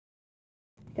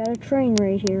Got a train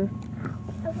right here.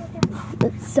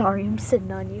 Sorry, I'm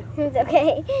sitting on you. It's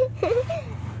okay.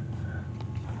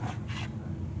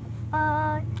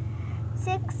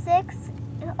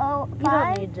 6605. You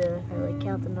don't need to really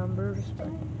count the numbers, but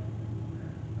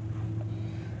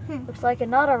looks like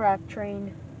an auto-rack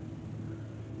train.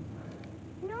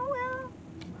 No, well,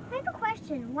 I have a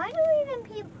question. Why do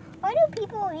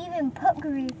people even put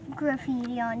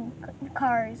graffiti on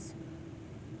cars?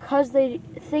 Because they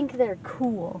think they're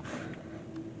cool.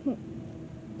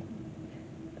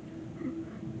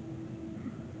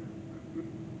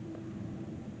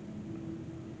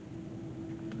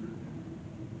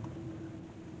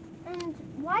 And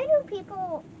why do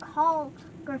people call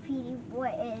graffiti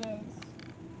what it is?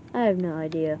 I have no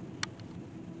idea.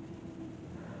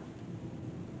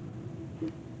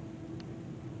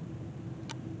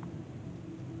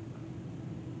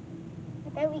 I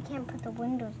bet we can't put the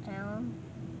windows down.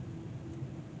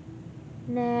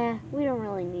 Nah, we don't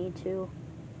really need to.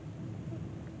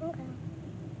 Okay.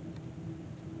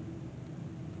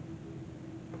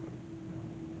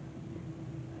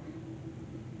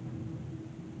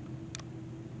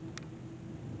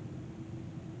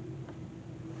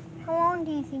 How long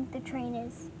do you think the train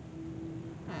is?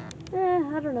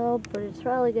 I don't know, but it's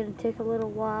probably going to take a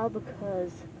little while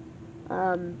because,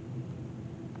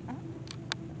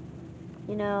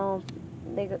 you know,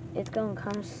 it's going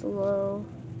kind of slow.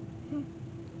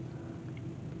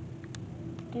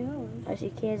 Dude. I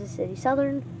see Kansas City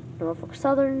Southern, Norfolk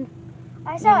Southern,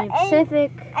 I saw Union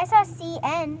Pacific. I saw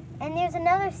CN, and there's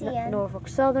another CN. Norfolk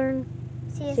Southern,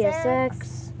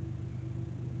 CSX,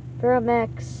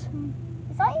 Veramex,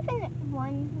 Is that even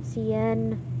one?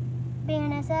 CN,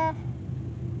 BNSF,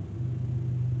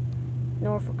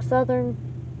 Norfolk Southern,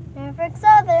 Norfolk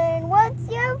Southern. What's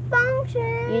your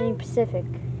function? Union Pacific,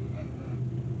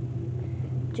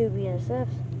 2 BNSFs.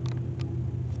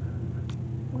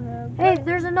 Hey,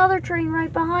 there's another train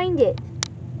right behind it.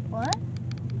 What?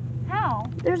 How?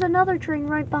 There's another train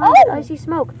right behind it. I see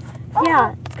smoke. Oh.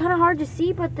 Yeah, it's kind of hard to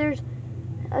see, but there's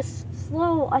a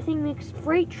slow, I think, mixed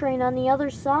freight train on the other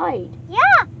side.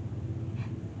 Yeah.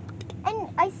 And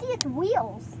I see its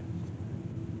wheels.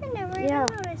 I never even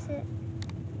noticed it.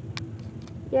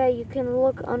 Yeah, you can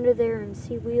look under there and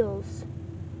see wheels.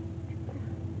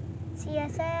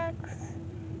 CSX.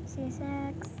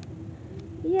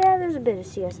 Yeah, there's a bit of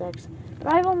CSX.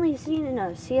 But I've only seen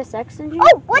a CSX engine.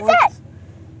 Oh, what's once. that?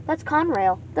 That's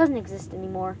Conrail. Doesn't exist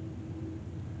anymore.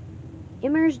 It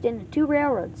merged into 2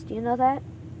 railroads. Do you know that?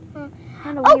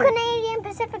 Kinda Oh, weird. Canadian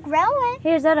Pacific Railway.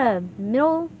 Hey, is that a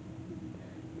middle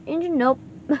engine? Nope.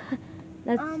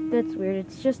 That's weird.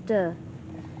 It's just a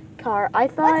car. I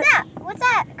thought. What's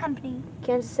that company?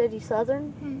 Kansas City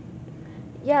Southern.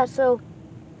 Yeah. So,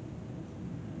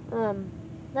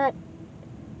 that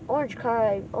orange car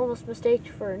I almost mistaked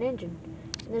for an engine.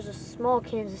 And there's a small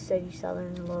Kansas City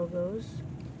Southern logos.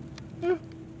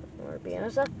 Or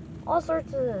BNSF. All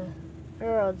sorts of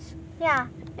railroads. Yeah.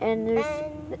 And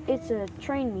it's a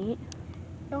train meet.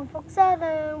 Norfolk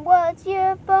Southern, what's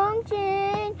your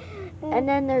function? And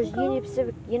then there's Union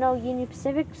Pacific. You know Union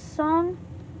Pacific's song?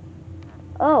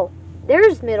 Oh,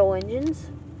 there's middle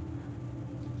engines.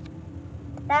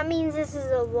 That means this is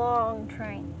a long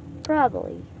train.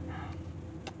 Probably.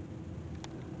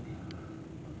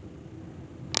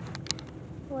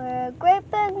 We're a great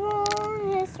big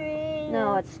long history.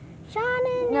 No, it's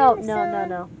shining in no. the sun.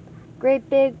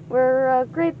 We're a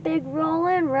great big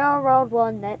rolling railroad,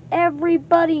 one that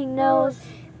everybody knows.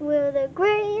 We're the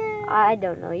great. I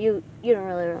don't know. You don't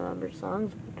really remember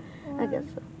songs, but I guess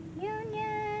so.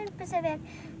 Union Pacific,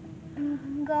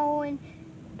 going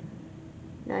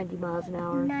 90 miles an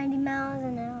hour. 90 miles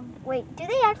an hour. Wait, do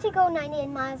they actually go 98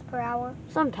 miles per hour?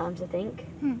 Sometimes, I think.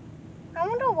 I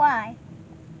wonder why.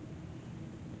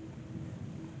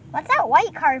 What's that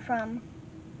white car from?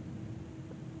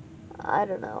 I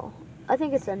don't know. I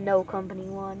think it's a no company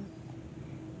one.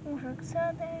 Norfolk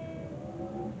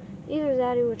Southern. Either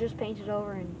that or it was just painted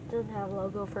over and doesn't have a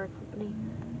logo for a company.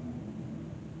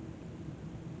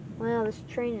 Wow, this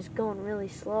train is going really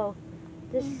slow.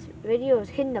 This video is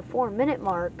hitting the 4-minute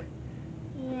mark.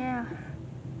 Yeah.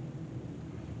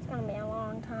 It's gonna be a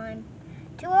long time.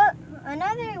 To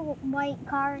another white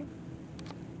car.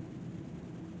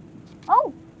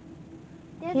 Oh!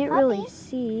 There's Can't a puppy. really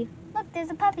see. Look,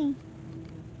 there's a puppy.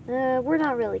 We're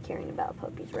not really caring about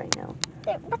puppies right now.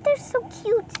 But they're so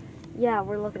cute. Yeah,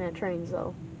 we're looking at trains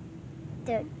though.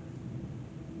 Dude.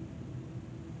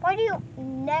 Why do you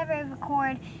never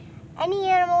record any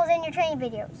animals in your train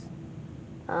videos?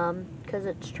 Because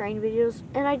it's train videos,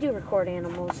 and I do record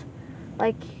animals.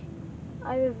 Like,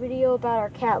 I have a video about our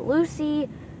cat Lucy,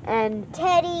 And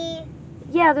Teddy.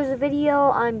 yeah, there's a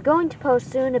video I'm going to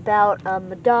post soon about a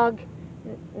dog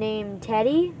named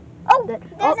Teddy. Oh, That,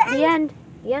 there's an the end.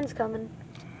 The end's coming.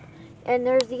 And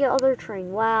there's the other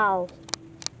train. Wow.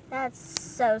 That's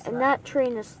so slow. And that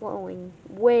train is slowing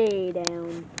way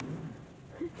down.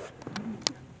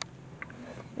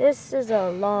 This is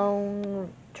a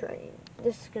long train.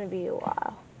 This is going to be a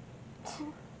while.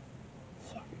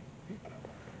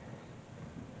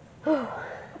 I'll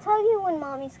tell you when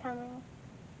Mommy's coming.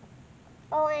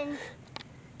 Oh, and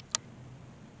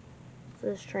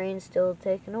This train's still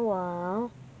taking a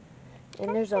while.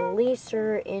 And there's a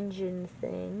leaser engine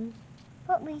thing.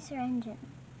 what leaser engine?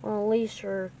 Well, a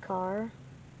leaser car.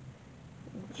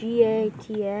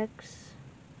 GATX.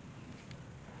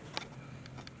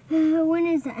 When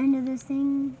is the end of this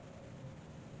thing?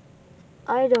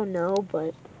 I don't know,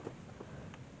 but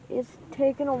it's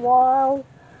taking a while.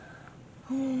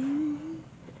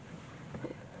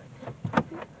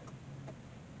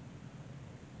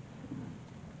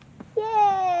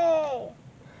 Yay!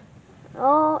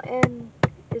 Oh, and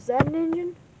is that an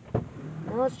engine?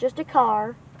 No, it's just a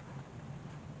car.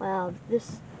 Wow,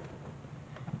 this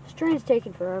train's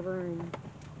taking forever, and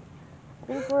I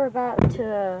think we're about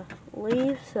to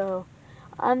leave, so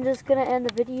I'm just gonna end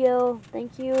the video.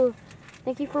 Thank you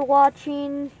for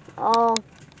watching. I'll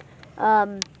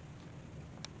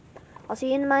see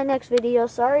you in my next video.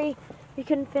 Sorry we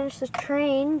couldn't finish the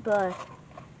train, but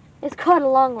it's quite a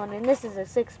long one, and this is a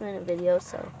 6-minute video,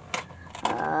 so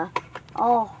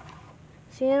I'll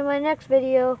see you in my next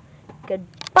video.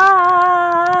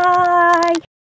 Goodbye!